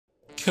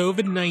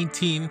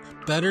COVID-19,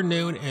 better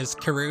known as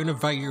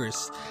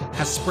coronavirus,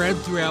 has spread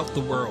throughout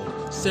the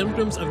world.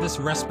 Symptoms of this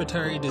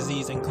respiratory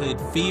disease include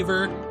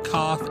fever,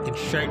 cough, and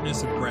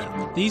shortness of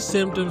breath. These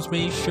symptoms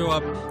may show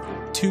up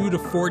 2 to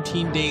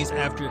 14 days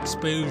after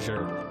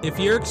exposure. If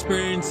you're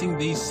experiencing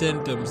these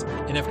symptoms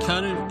and have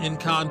come in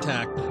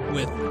contact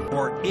with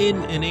or in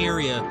an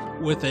area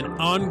with an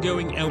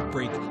ongoing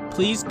outbreak,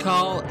 please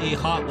call a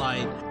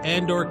hotline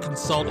and/or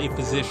consult a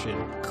physician.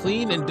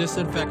 Clean and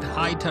disinfect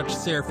high-touch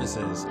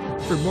surfaces.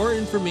 For more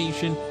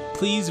information,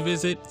 please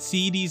visit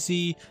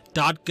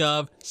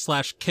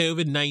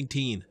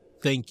cdc.gov/COVID-19.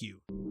 Thank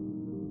you.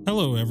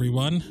 Hello,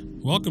 everyone.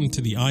 Welcome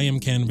to the I Am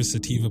Cannabis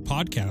Sativa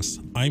podcast.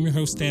 I'm your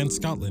host, Dan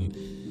Scotland.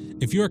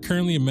 If you are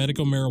currently a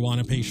medical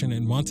marijuana patient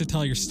and want to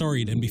tell your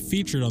story and be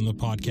featured on the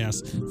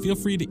podcast, feel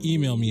free to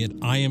email me at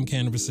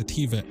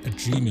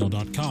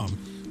iamcannabissativa@gmail.com.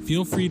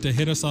 Feel free to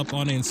hit us up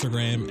on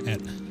Instagram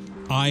at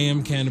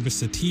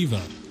iamcannabissativa.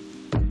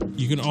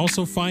 You can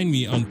also find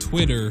me on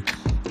Twitter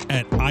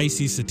at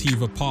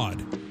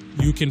ICSativaPod.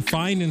 You can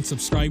find and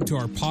subscribe to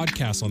our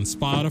podcast on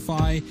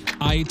Spotify,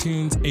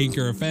 iTunes,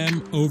 Anchor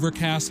FM,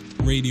 Overcast,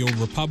 Radio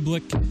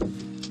Republic,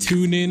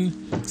 TuneIn,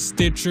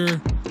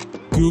 Stitcher,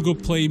 Google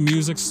Play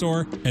Music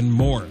Store, and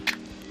more.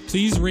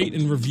 Please rate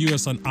and review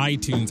us on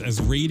iTunes,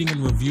 as rating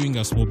and reviewing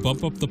us will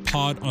bump up the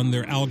pod on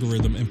their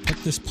algorithm and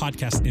put this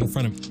podcast in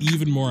front of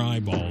even more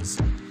eyeballs.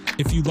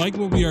 If you like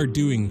what we are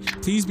doing,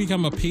 please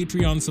become a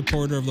Patreon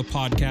supporter of the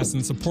podcast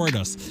and support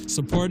us.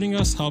 Supporting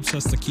us helps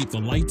us to keep the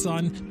lights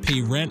on,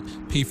 pay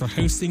rent, pay for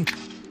hosting,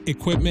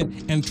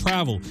 equipment, and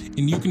travel.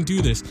 And you can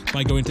do this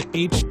by going to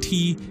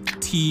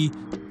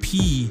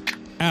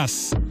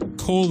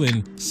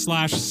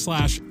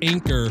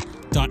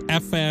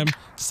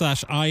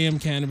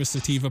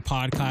https://anchor.fm/iamcannabissativa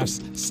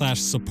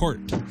podcast/support.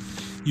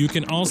 You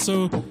can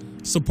also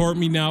support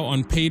me now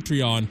on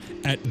Patreon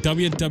at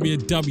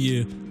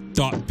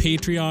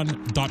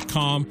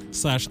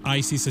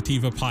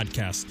www.patreon.com/ICSativa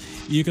podcast.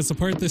 You can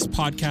support this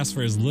podcast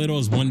for as little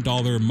as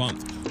 $1 a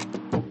month.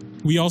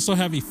 We also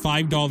have a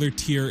 $5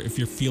 tier if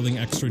you're feeling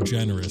extra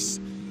generous.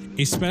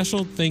 A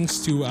special thanks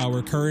to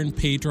our current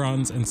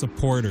patrons and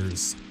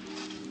supporters.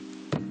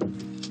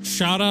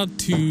 Shout out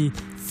to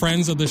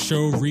friends of the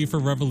show, Reefer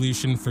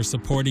Revolution, for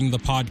supporting the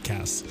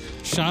podcast.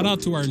 Shout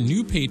out to our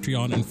new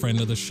Patreon and friend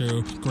of the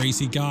show,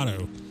 Gracie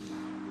Gatto.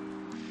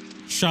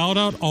 Shout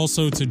out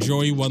also to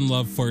Joey One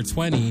Love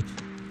 420,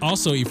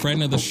 also a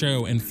friend of the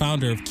show and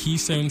founder of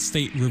Keystone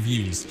State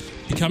Reviews.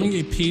 Becoming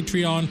a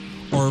Patreon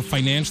or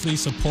financially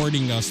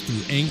supporting us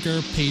through Anchor,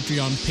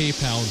 Patreon,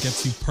 PayPal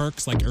gets you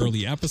perks like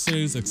early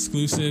episodes,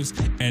 exclusives,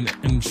 and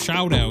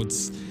shout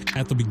outs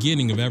at the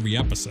beginning of every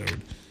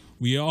episode.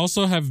 We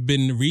also have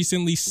been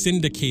recently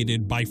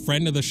syndicated by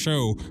friend of the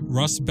show,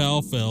 Russ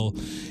Belfill,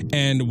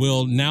 and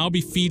will now be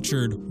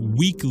featured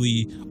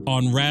weekly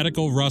on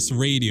Radical Russ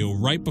Radio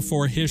right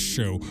before his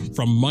show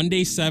from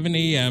Monday 7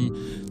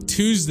 a.m.,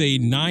 Tuesday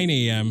 9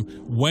 a.m.,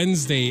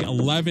 Wednesday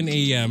 11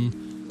 a.m.,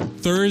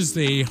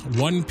 Thursday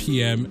 1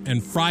 p.m.,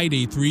 and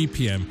Friday 3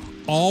 p.m.,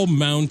 all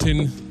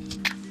mountain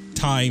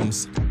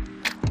times.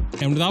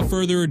 And without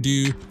further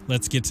ado,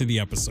 let's get to the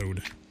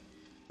episode.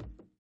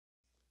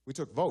 We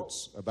took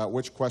votes about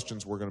which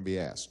questions were going to be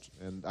asked.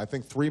 And I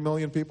think 3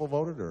 million people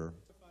voted, or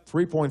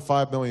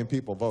 3.5 million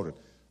people voted.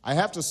 I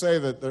have to say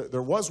that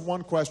there was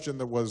one question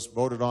that was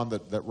voted on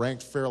that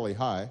ranked fairly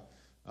high,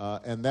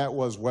 and that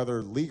was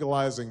whether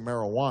legalizing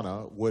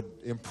marijuana would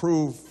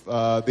improve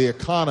the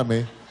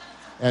economy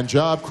and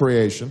job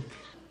creation.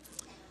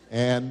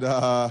 And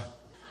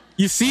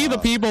you see the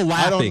people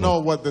laughing. I don't know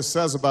what this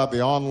says about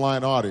the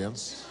online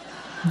audience.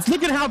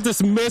 Look at how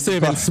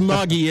dismissive and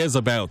smug he is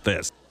about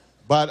this.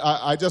 But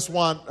I just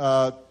want,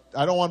 I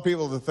don't want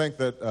people to think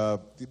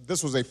that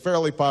this was a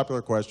fairly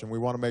popular question. We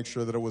want to make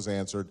sure that it was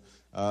answered.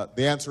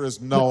 The answer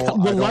is no. I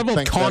don't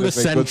think that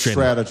is a good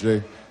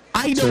strategy.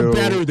 I know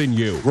better than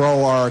you.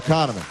 Grow our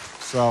economy.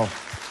 So,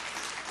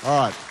 all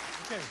right.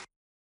 Okay.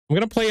 I'm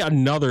going to play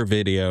another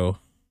video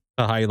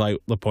to highlight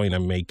the point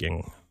I'm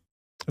making.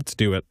 Let's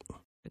do it.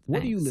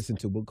 What do you listen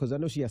to? Because I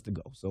know she has to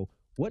go. So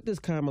what does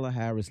Kamala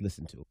Harris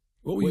listen to?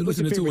 What were you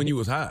listening to when you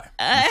was high?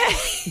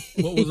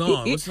 What was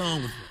on? What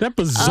song was that?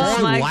 Bizarre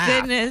Oh, my laugh.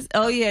 Goodness.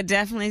 Oh, yeah,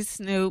 definitely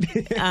Snoop.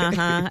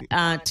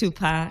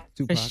 Tupac,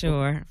 for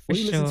sure. What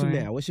do you listen to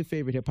now? What's your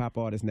favorite hip-hop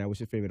artist now? What's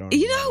your favorite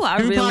artist? You know, I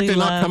Tupac really did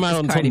love not come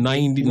out until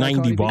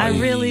 91. I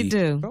really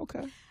do.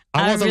 Okay.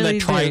 I wasn't really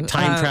that do.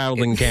 time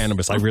traveling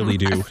cannabis. I really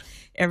do.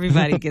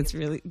 Everybody gets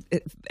really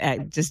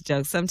just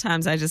jokes.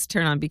 Sometimes I just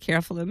turn on "Be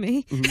Careful of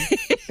Me." Mm-hmm.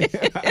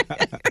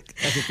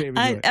 That's your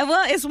favorite.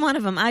 Well, it's one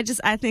of them. I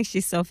think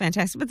she's so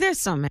fantastic. But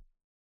there's so many.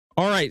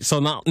 All right, so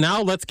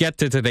now let's get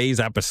to today's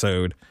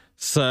episode.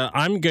 So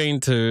we're going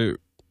to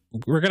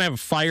have a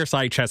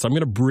fireside chat. So I'm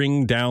going to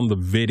bring down the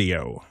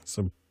video.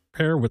 So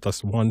bear with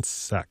us one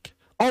sec.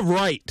 All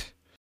right.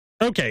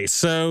 Okay,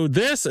 so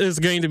this is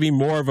going to be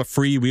more of a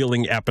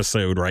freewheeling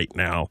episode right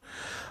now.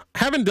 I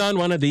haven't done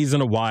one of these in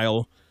a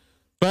while,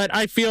 but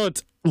I feel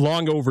it's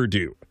long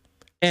overdue.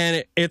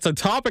 And it's a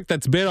topic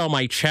that's been on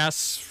my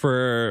chest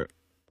for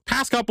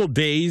past couple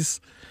days,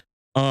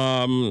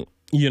 been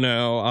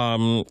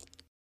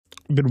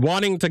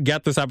wanting to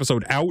get this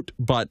episode out,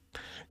 but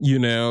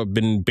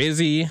been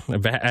busy.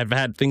 I've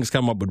had things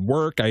come up with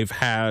work. I've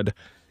had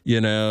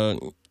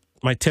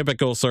my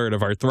typical sort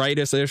of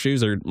arthritis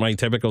issues or my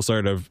typical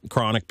sort of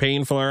chronic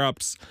pain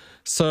flare-ups.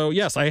 So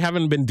yes, I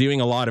haven't been doing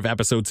a lot of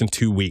episodes in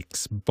 2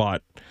 weeks,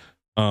 but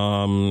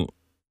I'm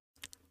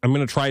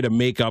going to try to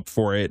make up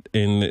for it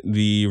in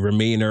the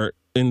remainder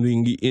I'm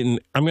going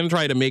to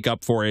try to make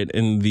up for it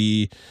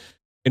in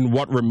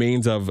what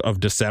remains of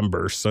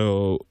December.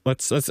 So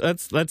let's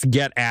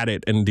get at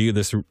it and do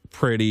this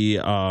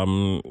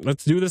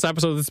let's do this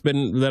episode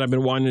that I've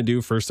been wanting to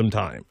do for some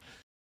time.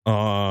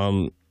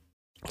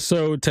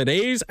 So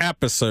today's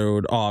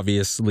episode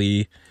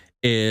obviously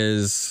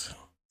is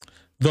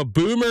the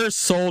boomers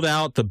sold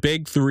out the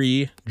big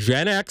three,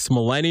 Gen X,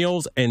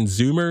 millennials, and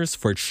Zoomers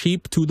for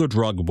cheap to the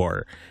drug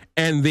war.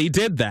 And they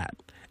did that.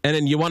 And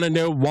then you want to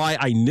know why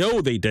I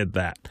know they did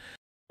that.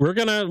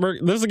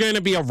 This is going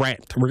to be a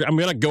rant. I'm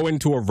going to go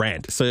into a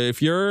rant. So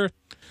if you're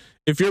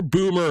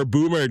boomer or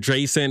boomer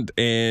adjacent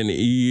and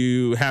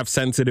you have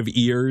sensitive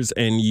ears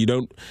and you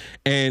don't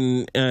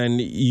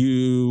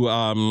you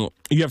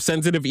have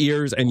sensitive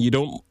ears and you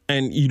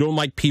don't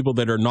like people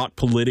that are not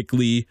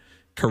politically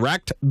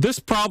correct, this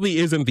probably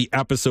isn't the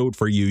episode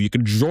for you. You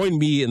can join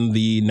me in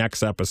the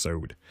next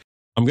episode.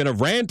 I'm going to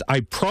rant.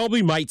 I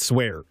probably might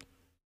swear.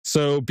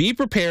 So be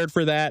prepared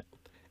for that.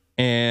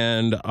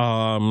 And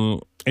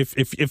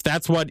if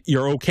that's what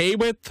you're okay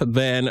with,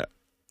 then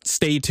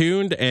stay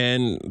tuned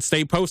and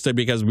stay posted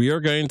because we are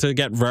going to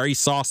get very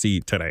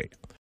saucy today.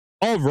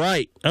 All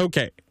right.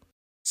 Okay.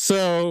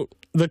 So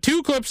the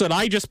two clips that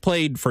I just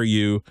played for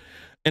you,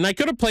 and I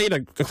could have played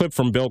a clip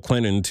from Bill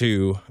Clinton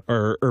too,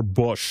 or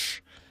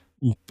Bush,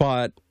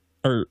 Trump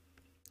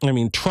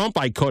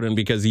I couldn't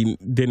because he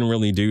didn't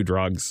really do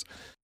drugs.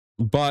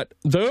 But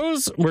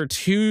those were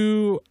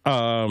two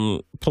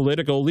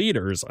political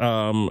leaders.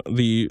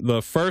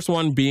 The first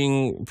one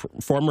being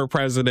former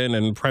president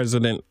and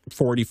President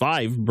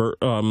 45.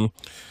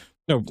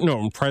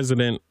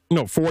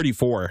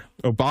 44.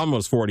 Obama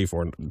was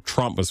 44.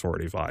 Trump was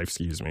 45.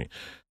 Excuse me.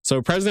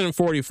 So President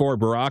 44,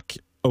 Barack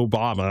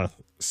Obama,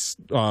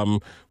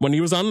 when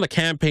he was on the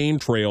campaign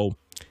trail,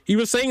 he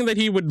was saying that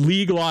he would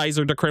legalize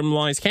or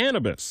decriminalize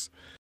cannabis.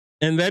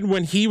 And then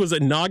when he was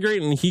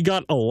inaugurated and he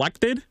got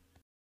elected,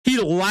 he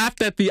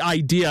laughed at the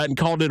idea and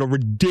called it a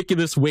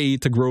ridiculous way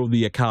to grow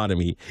the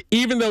economy,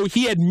 even though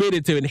he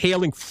admitted to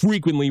inhaling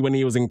frequently when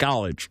he was in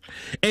college.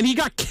 And he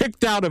got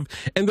kicked out of,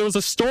 and there was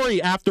a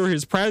story after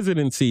his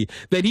presidency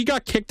that he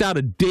got kicked out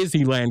of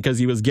Disneyland because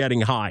he was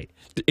getting high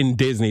in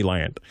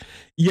Disneyland.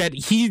 Yet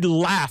he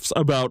laughs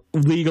about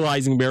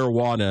legalizing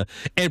marijuana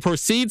and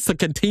proceeds to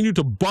continue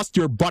to bust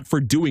your butt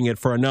for doing it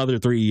for another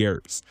 3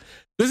 years.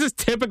 This is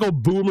typical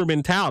boomer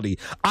mentality.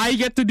 I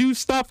get to do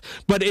stuff,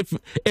 but if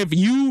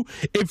you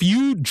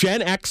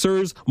Gen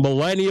Xers,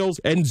 millennials,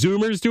 and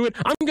Zoomers do it,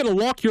 I'm gonna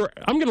lock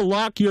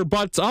your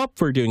butts up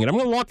for doing it. I'm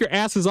gonna lock your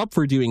asses up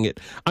for doing it.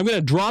 I'm gonna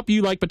drop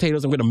you like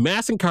potatoes. I'm gonna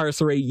mass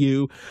incarcerate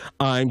you.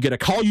 I'm gonna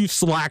call you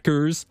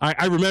slackers.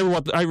 I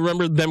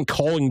remember them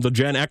calling the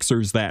Gen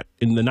Xers that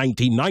in the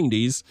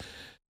 1990s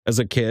as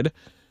a kid.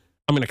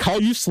 I'm gonna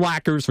call you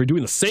slackers for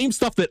doing the same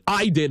stuff that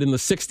I did in the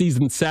 60s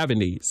and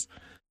 70s.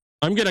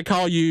 I'm going to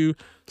call you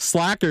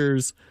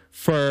slackers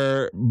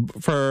for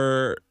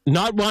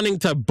not wanting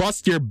to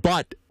bust your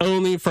butt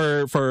only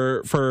for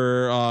a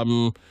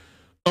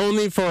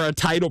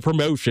title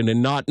promotion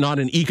and not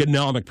an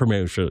economic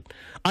promotion.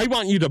 I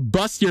want you to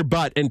bust your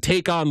butt and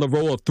take on the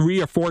role of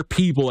 3 or 4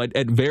 people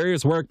at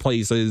various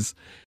workplaces,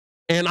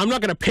 and I'm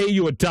not going to pay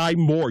you a dime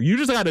more. You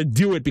just got to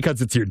do it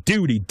because it's your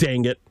duty,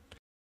 dang it.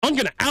 I'm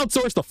going to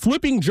outsource the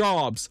flipping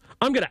jobs.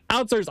 I'm going to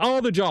outsource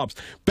all the jobs.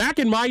 Back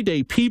in my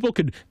day, people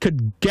could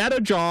get a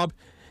job,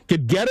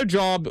 could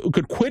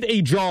quit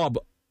a job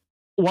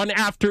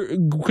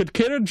could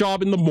quit a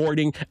job in the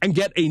morning and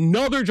get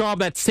another job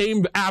that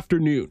same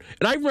afternoon.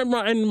 And I remember,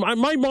 and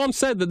my mom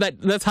said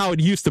that's how it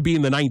used to be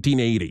in the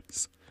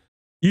 1980s.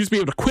 You used to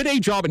be able to quit a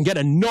job and get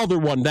another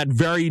one that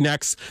very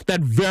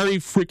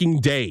freaking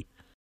day.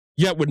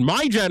 Yet with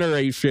my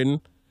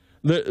generation,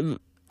 the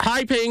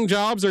high-paying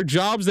jobs are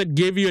jobs that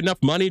give you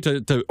enough money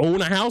to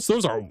own a house.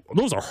 Those are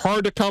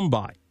hard to come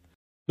by.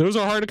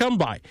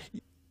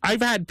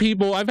 I've had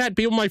people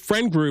in my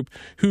friend group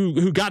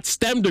who got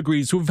STEM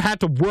degrees who've had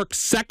to work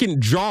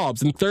second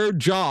jobs and third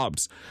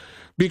jobs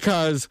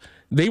because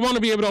they want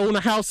to be able to own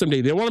a house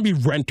someday. They don't want to be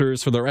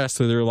renters for the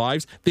rest of their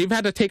lives. They've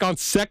had to take on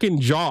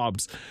second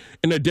jobs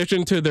in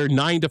addition to their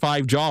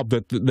 9-to-5 job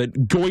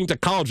that going to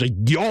college,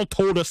 like y'all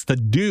told us to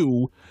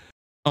do.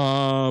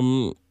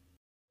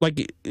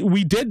 Like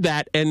we did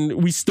that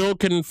and we still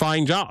couldn't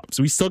find jobs.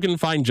 We still couldn't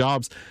find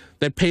jobs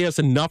that pay us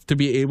enough to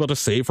be able to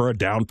save for a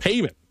down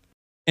payment.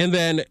 And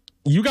then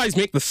you guys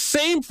make the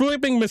same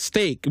flipping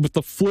mistake with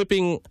the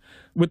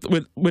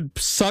with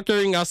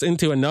suckering us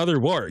into another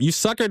war. You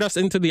suckered us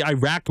into the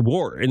Iraq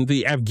war and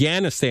the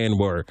Afghanistan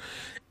war.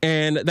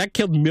 And that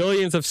killed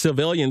millions of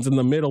civilians in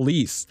the Middle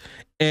East.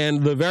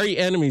 And the very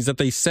enemies that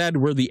they said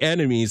were the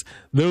enemies,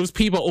 those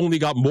people only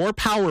got more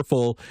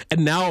powerful,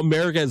 and now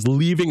America is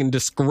leaving in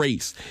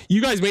disgrace.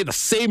 You guys made the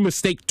same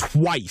mistake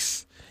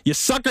twice. You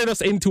suckered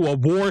us into a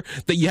war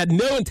that you had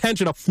no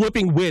intention of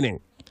flipping winning.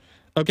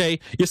 Okay?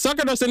 You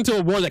suckered us into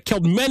a war that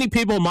killed many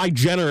people in my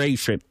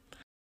generation.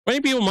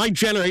 Many people in my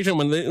generation,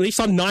 when they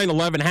saw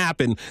 9/11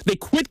 happen, they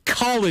quit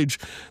college.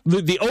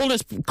 The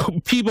oldest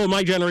people in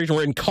my generation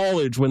were in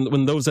college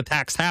when those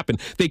attacks happened.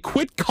 They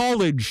quit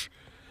college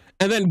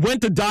and then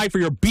went to die for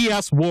your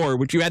BS war,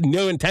 which you had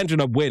no intention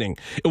of winning.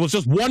 It was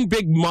just one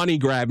big money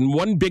grab and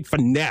one big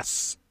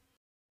finesse.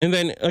 And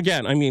then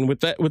again, I mean, with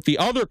the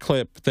other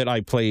clip that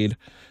I played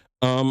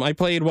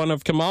one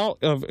of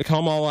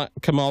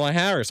Kamala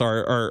Harris,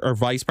 our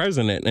vice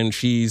president, and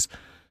she's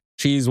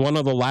one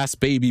of the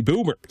last baby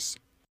boomers.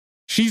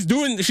 She's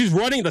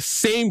running the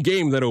same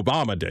game that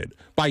Obama did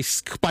by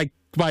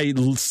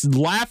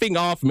laughing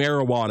off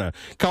marijuana,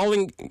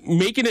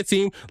 making it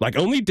seem like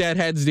only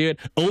deadheads do it,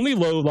 only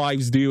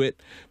lowlives do it.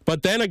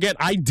 But then again,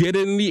 I did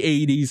it in the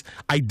 80s.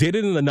 I did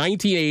it in the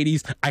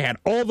 1980s. I had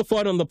all the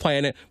fun on the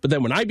planet. But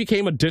then when I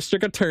became a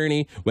district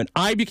attorney, when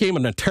I became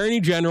an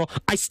attorney general,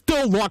 I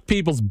still locked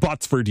people's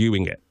butts for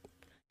doing it,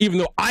 even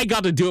though I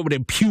got to do it with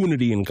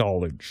impunity in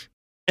college.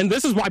 And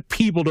this is why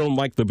people don't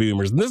like the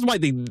boomers. And this is why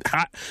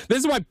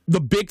the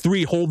big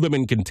three hold them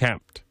in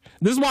contempt.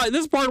 This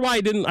is part of why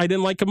I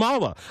didn't like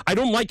Kamala. I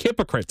don't like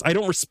hypocrites. I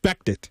don't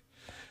respect it.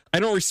 I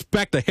don't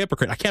respect a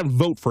hypocrite. I can't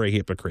vote for a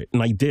hypocrite,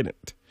 and I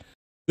didn't.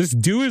 This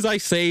do as I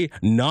say,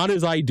 not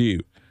as I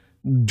do.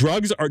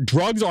 Drugs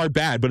are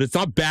bad, but it's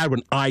not bad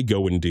when I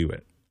go and do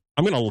it.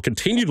 I'm going to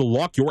continue to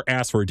lock your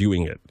ass for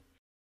doing it.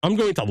 I'm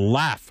going to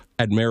laugh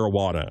at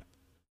marijuana.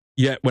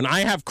 Yet when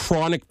I have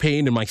chronic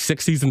pain in my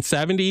 60s and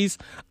 70s,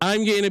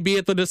 I'm going to be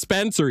at the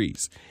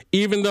dispensaries,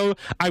 even though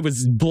I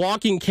was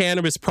blocking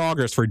cannabis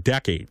progress for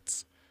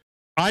decades.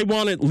 I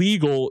want it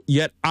legal,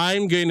 yet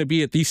I'm going to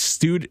be at these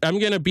city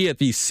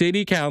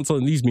council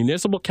and these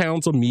municipal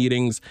council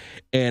meetings,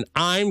 and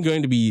I'm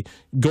going to be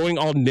going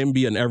all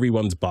NIMBY in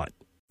everyone's butt.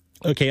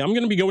 Okay, I'm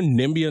going to be going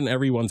NIMBY in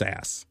everyone's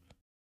ass.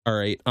 All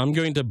right, I'm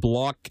going to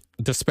block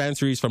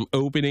dispensaries from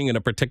opening in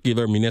a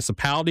particular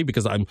municipality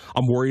because I'm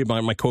worried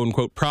about my quote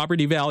unquote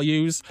property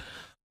values.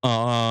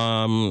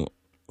 But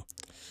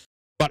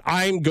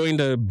I'm going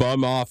to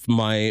bum off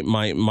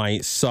my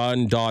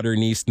son, daughter,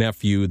 niece,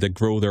 nephew that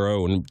grow their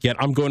own. Yet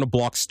I'm going to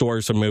block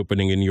stores from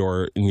opening in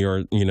your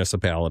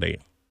municipality.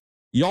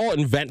 Y'all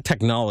invent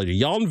technology.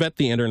 Y'all invent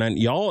the internet.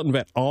 Y'all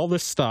invent all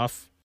this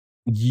stuff.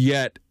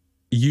 Yet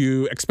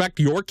you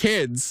expect your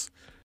kids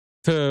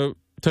to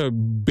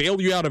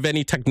bail you out of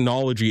any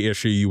technology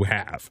issue you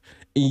have.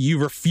 You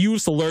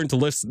refuse to learn to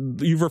listen.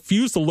 You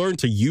refuse to learn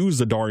to use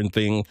the darn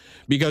thing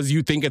because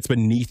you think it's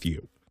beneath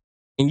you.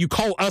 And you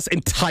call us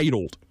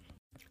entitled.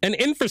 And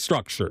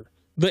infrastructure.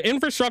 The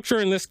infrastructure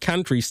in this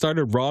country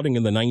started rotting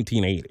in the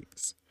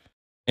 1980s.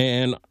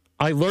 And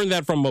I learned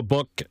that from a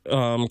book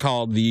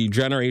called The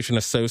Generation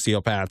of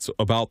Sociopaths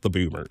about the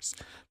boomers.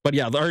 But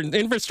yeah, our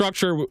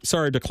infrastructure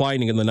started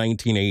declining in the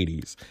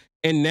 1980s.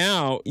 And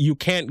now you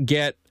can't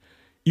get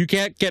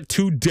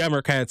two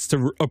Democrats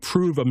to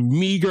approve a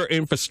meager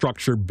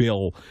infrastructure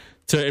bill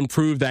to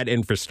improve that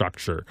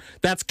infrastructure.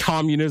 That's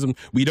communism.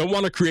 We don't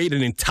want to create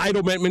an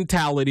entitlement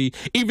mentality,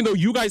 even though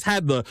you guys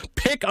had the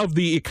pick of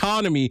the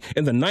economy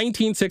in the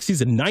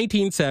 1960s and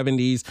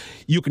 1970s.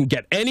 You can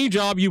get any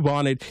job you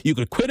wanted. You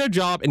could quit a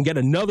job and get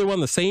another one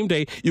the same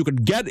day. You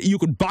could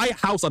buy a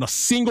house on a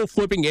single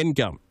flipping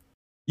income.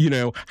 You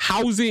know,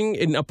 housing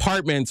in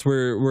apartments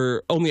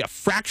were only a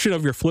fraction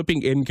of your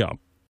flipping income.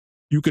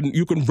 You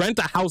can rent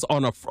a house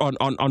on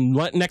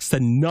next to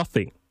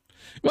nothing.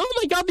 Oh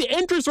my God, the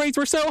interest rates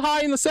were so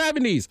high in the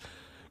 70s.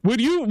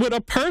 Would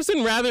a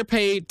person rather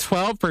pay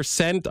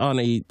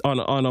 12%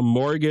 on a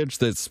mortgage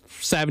that's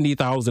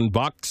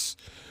 $70,000,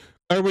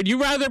 or would you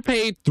rather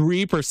pay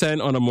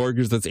 3% on a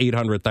mortgage that's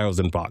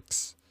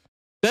 $800,000?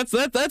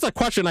 That's a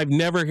question I've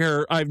never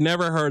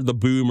heard the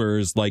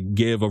boomers like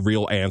give a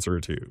real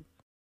answer to.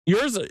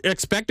 You're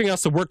expecting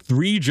us to work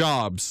 3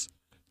 jobs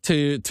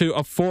to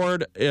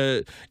afford.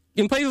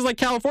 In places like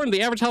California,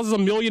 the average house is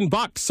 $1 million,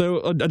 so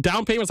a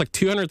down payment is like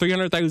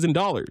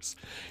 $200,000-$300,000.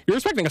 You're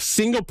expecting a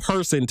single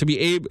person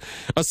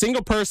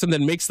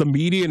that makes the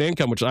median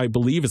income, which I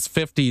believe is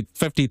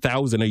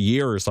 $50,000 a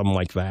year or something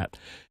like that.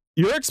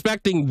 You're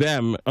expecting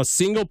them, a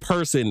single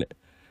person,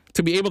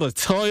 to be able to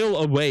toil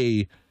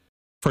away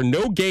for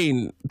no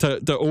gain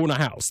to own a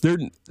house.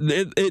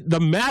 The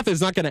math is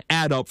not going to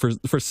add up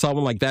for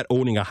someone like that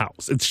owning a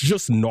house. It's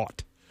just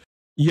not.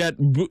 Yet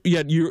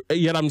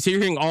I'm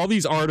hearing all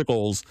these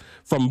articles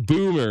from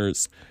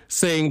boomers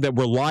saying that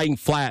we're lying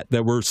flat,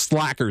 that we're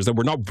slackers, that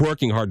we're not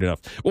working hard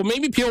enough. Well,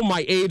 maybe people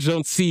my age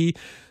don't see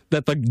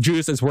that the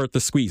juice is worth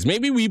the squeeze.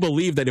 Maybe we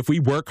believe that if we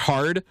work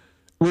hard,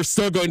 we're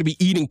still going to be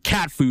eating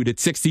cat food at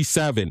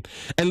 67.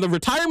 And the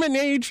retirement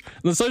age,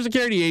 the Social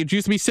Security age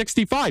used to be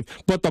 65,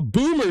 but the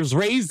boomers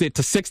raised it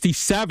to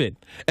 67.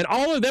 And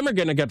all of them are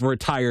going to get to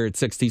retire at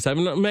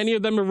 67. Many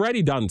of them have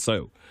already done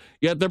so.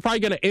 Yet they're probably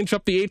going to inch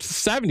up the age to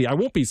 70. I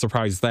won't be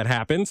surprised if that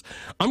happens.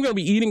 I'm going to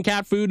be eating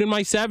cat food in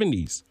my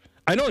 70s.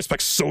 I don't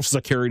expect Social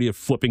Security to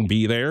flipping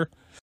be there.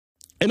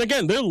 And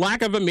again, their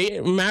lack of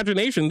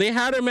imagination. They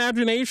had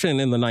imagination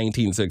in the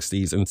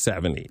 1960s and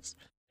 70s.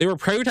 They were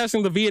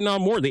protesting the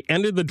Vietnam War. They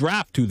ended the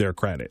draft, to their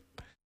credit.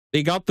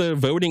 They got the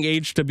voting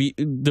age to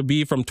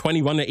be from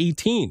 21 to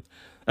 18.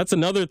 That's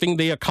another thing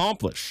they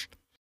accomplished,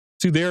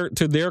 to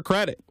their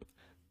credit.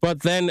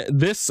 But then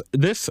this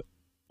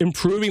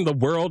improving the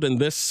world and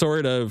this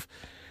sort of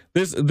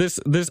this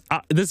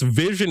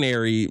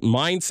visionary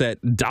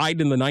mindset died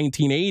in the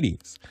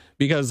 1980s,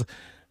 because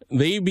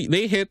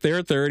they hit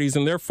their 30s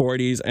and their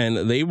 40s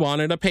and they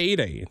wanted a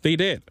payday. They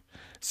did.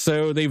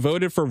 So they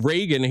voted for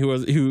Reagan,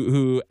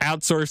 who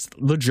outsourced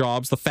the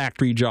jobs, the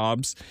factory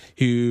jobs,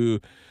 who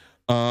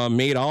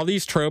made all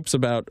these tropes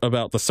about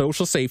the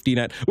social safety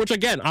net. Which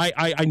again,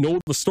 I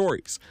know the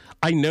stories.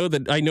 I know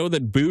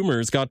that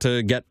boomers got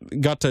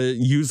to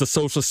use the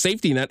social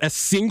safety net as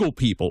single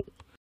people.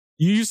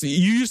 You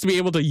used to be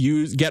able to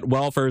get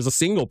welfare as a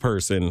single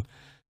person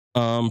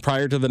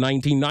prior to the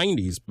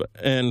 1990s,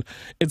 and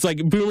it's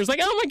like boomers like,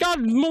 oh my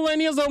God,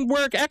 millennials don't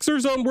work,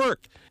 Xers don't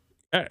work.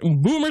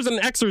 Boomers and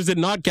Xers did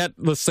not get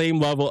the same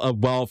level of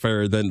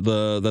welfare that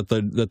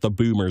the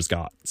boomers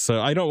got.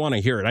 So I don't want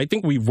to hear it. I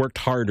think we've worked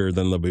harder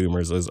than the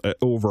boomers as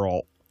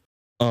overall.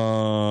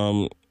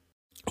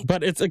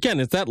 But it's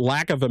that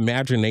lack of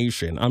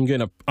imagination. I'm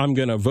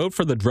gonna vote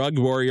for the drug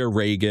warrior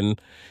Reagan.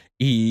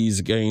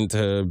 He's going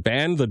to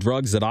ban the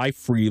drugs that I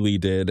freely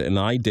did and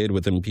I did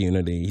with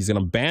impunity. He's going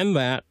to ban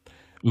that.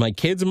 My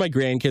kids and my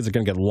grandkids are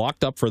going to get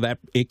locked up for that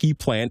icky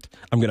plant.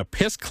 I'm going to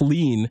piss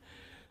clean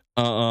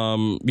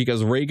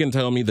because Reagan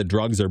told me the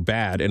drugs are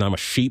bad and I'm a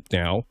sheep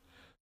now.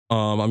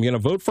 I'm going to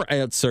vote for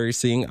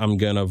outsourcing. I'm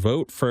going to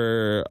vote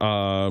for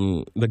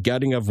the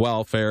gutting of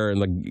welfare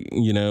and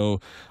the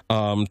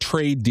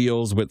trade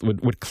deals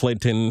with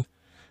Clinton.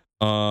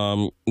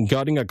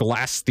 Gutting a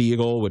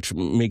Glass-Steagall, which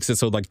makes it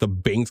so like the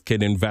banks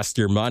can invest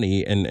your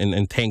money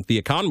and tank the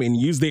economy and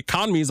use the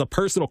economy as a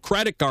personal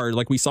credit card,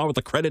 like we saw with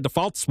the credit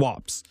default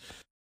swaps.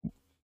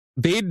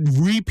 They'd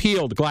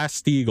repealed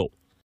Glass-Steagall.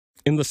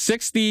 In the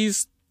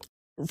 60s,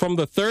 from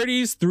the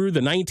 30s through the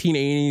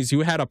 1980s,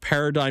 you had a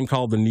paradigm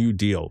called the New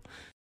Deal.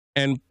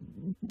 And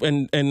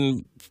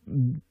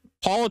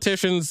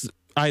politicians,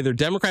 either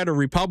Democrat or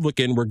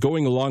Republican, were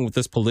going along with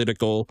this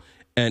political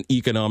and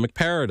economic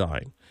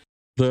paradigm.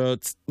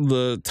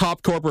 The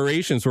top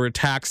corporations were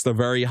taxed a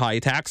very high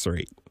tax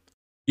rate.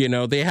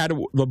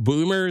 The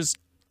boomers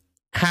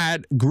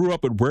grew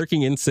up with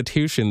working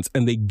institutions,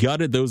 and they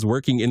gutted those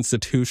working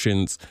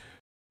institutions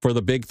for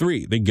the big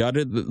three. They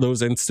gutted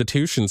those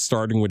institutions,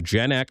 starting with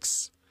Gen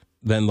X,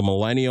 then the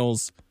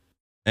millennials,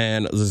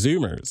 and the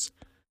Zoomers.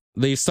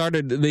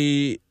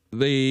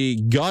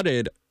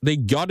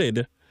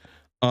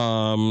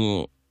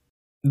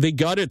 They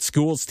gutted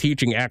schools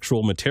teaching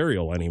actual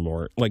material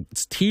anymore. Like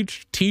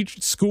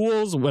teach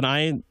schools when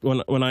I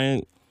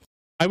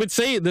would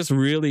say this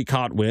really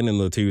caught wind in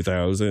the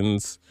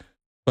 2000s,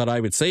 but I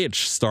would say it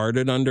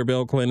started under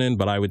Bill Clinton,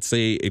 but I would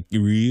say it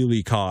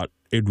really caught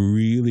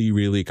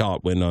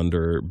wind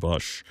under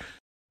Bush.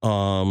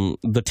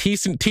 The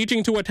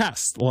teaching to a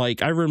test.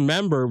 Like I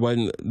remember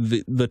when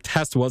the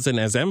test wasn't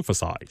as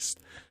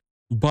emphasized,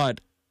 but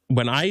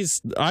when I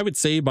would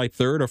say by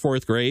third or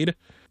fourth grade,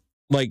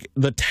 like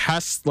the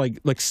tests,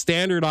 like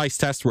standardized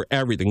tests were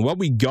everything. What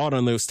we got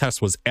on those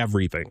tests was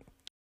everything.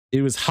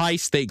 It was high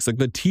stakes. Like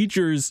the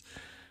teachers,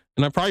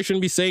 and I probably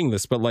shouldn't be saying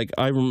this, but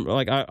I'm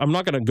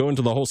not going to go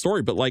into the whole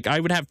story, but like I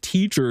would have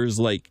teachers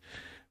like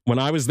when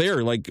I was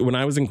there, like when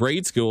I was in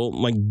grade school,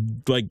 like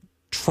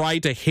try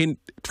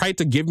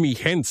to give me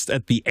hints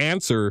at the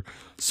answer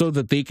so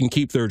that they can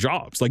keep their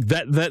jobs. Like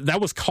that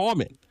was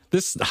common.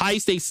 This high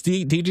stakes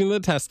teaching the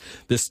test,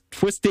 this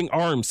twisting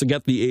arms to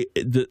get the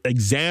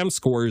exam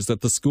scores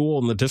that the school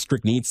and the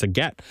district needs to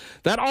get.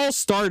 That all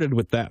started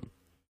with them.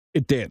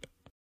 It did.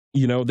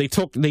 They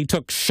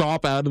took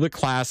shop out of the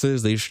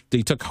classes. They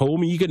took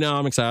home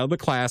economics out of the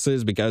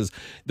classes because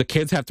the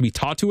kids have to be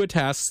taught to a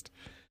test,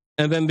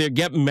 and then they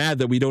get mad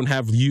that we don't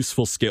have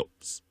useful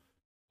skills.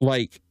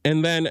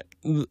 And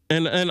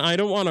I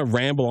don't want to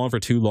ramble on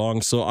for too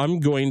long, so I'm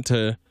going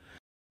to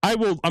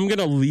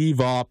leave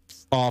off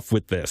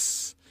with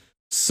this.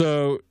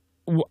 So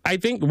I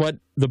think what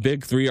the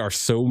big three are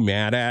so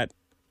mad at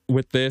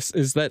with this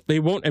is that they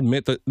won't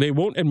admit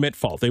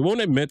fault. They won't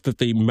admit that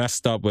they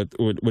messed up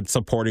with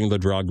supporting the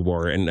drug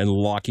war and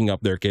locking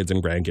up their kids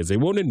and grandkids. They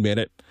won't admit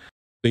it.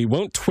 They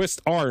won't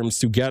twist arms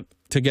to get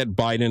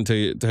Biden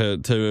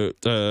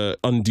to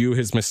undo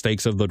his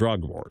mistakes of the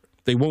drug war.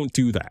 They won't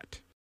do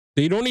that.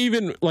 They don't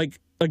even,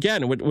 like,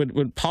 again,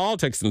 with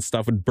politics and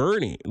stuff, with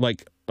Bernie,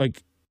 like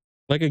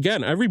Like,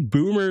 again,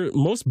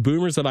 most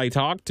boomers that I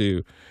talk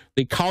to,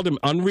 they called him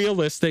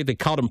unrealistic. They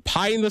called him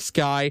pie in the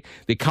sky.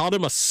 They called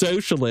him a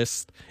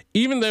socialist,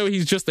 even though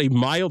he's just a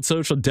mild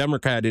social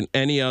democrat in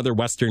any other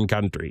Western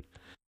country.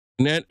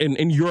 And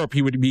in Europe,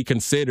 he would be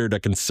considered a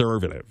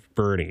conservative,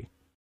 Bernie.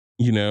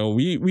 You know,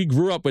 we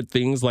grew up with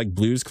things like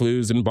Blue's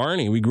Clues and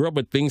Barney. We grew up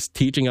with things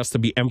teaching us to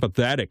be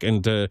empathetic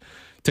and to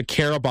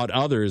care about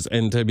others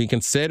and to be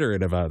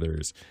considerate of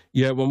others.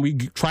 Yeah, when we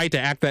try to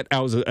act that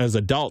out as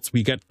adults,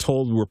 we get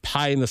told we're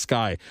pie in the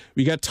sky.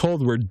 We get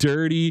told we're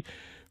dirty,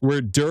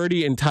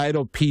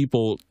 entitled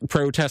people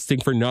protesting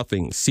for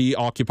nothing. See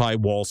Occupy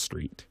Wall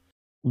Street.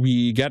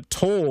 We get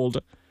told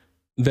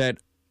that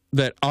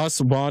us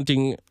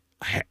wanting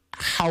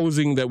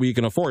housing that we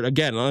can afford.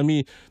 Again, let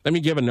me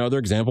give another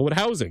example with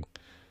housing.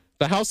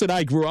 The house that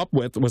I grew up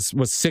with was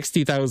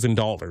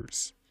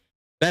 $60,000.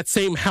 That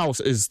same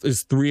house is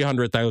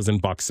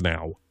 $300,000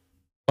 now.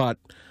 But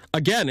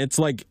again, it's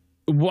like,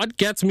 what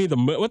gets me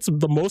what's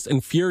the most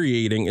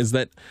infuriating is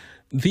that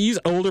these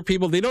older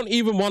people, they don't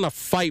even want to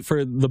fight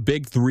for the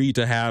big three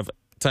to have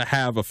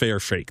a fair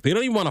shake. They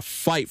don't even want to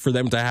fight for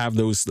them to have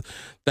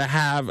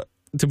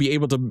to be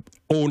able to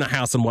own a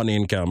house on one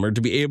income, or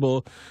to be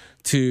able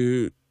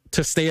to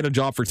stay at a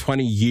job for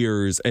 20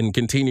 years and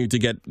continue to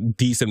get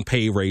decent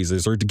pay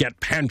raises, or to get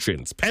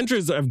pensions.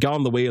 Pensions have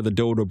gone the way of the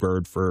dodo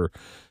bird for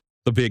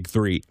the big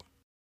three.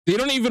 They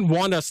don't even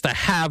want us to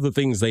have the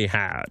things they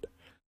had.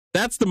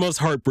 That's the most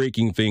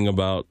heartbreaking thing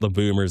about the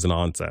boomers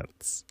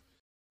nonsense.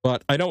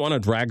 But I don't want to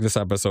drag this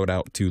episode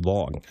out too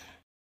long.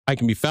 I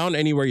can be found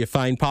anywhere you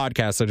find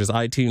podcasts, such as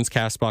iTunes,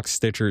 CastBox,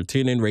 Stitcher,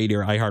 TuneIn Radio,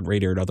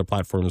 iHeartRadio, and other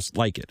platforms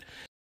like it.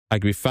 I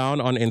can be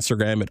found on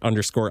Instagram at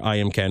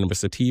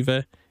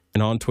 _IamCannabisSativa,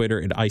 and on Twitter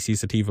at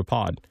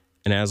ICSativaPod.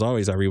 And as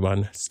always,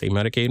 everyone, stay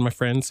medicated, my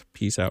friends.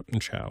 Peace out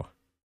and ciao.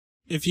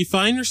 If you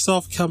find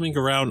yourself coming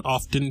around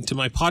often to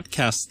my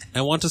podcast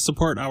and want to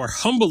support our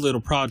humble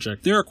little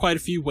project, there are quite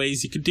a few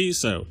ways you could do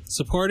so.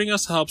 Supporting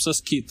us helps us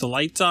keep the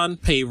lights on,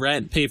 pay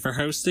rent, pay for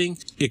hosting,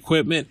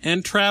 equipment,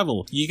 and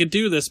travel. You can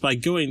do this by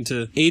going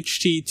to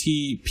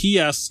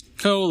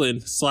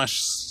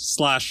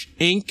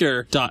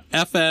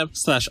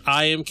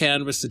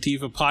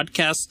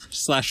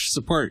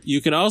https://anchor.fm/IamCannabisSativa/support.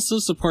 You can also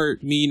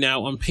support me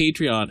now on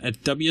Patreon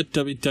at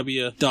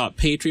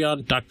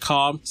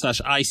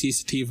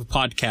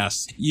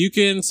www.patreon.com/ICSativapodcast. You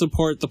can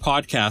support the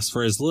podcast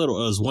for as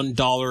little as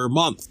 $1 a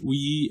month.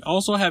 We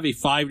also have a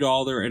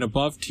 $5 and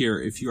above tier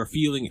if you are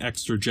feeling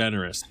extra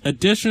generous.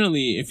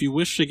 Additionally, if you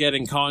wish to get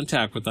in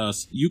contact with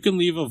us, you can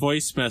leave a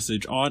voice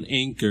message on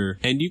Anchor,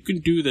 and you can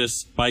do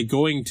this by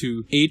going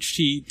to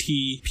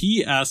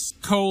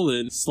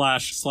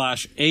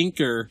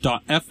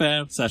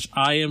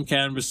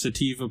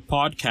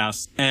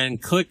https://anchor.fm/IamCannabisSativapodcast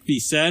and click the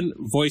send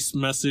voice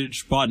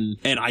message button,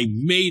 and I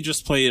may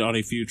just play it on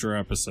a future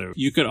episode.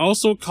 You can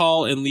also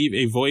call and leave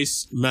a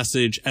voice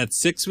message at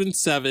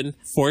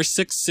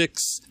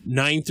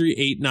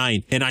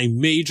 617-466-9389, and I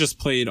may just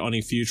play it on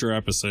a future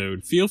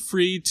episode. Feel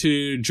free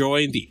to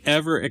join the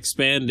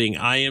ever-expanding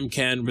I Am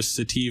Cannabis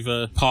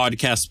Sativa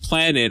podcast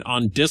planet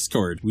on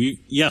Discord. We've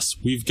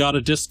got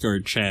a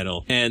Discord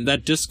channel, and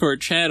that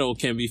Discord channel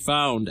can be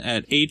found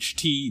at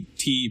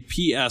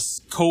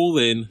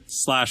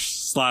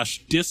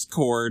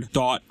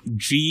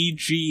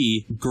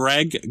https://discord.gg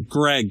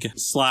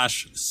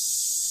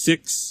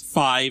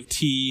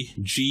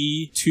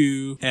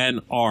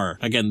greg/65tg2nr.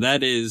 Again,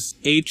 that is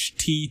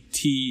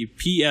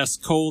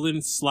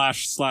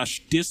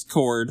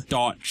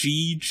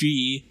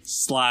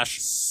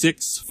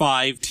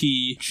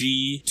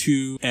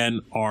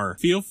https://discord.gg/65tg2nr.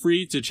 Feel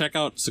free to check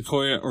out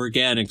Sequoia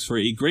Organics for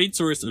a great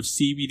source of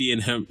CBD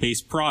and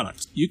hemp-based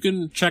products. You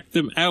can check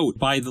them out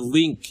by the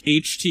link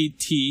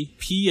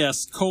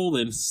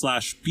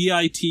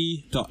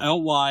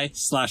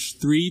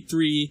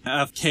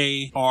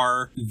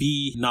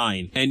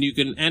https://bit.ly/33fkrv9, and you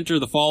can enter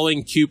the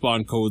following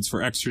coupon codes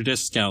for extra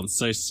discounts,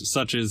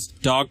 such as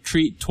Dog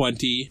Treat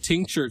 20,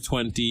 Tincture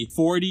 20,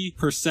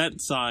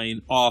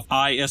 40% off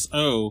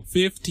ISO,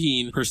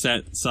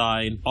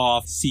 15%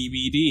 off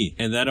CBD,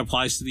 and that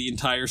applies to the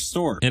entire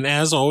store. And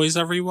as always,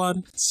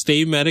 everyone,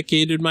 stay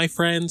medicated, my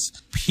friends.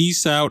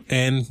 Peace out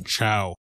and ciao.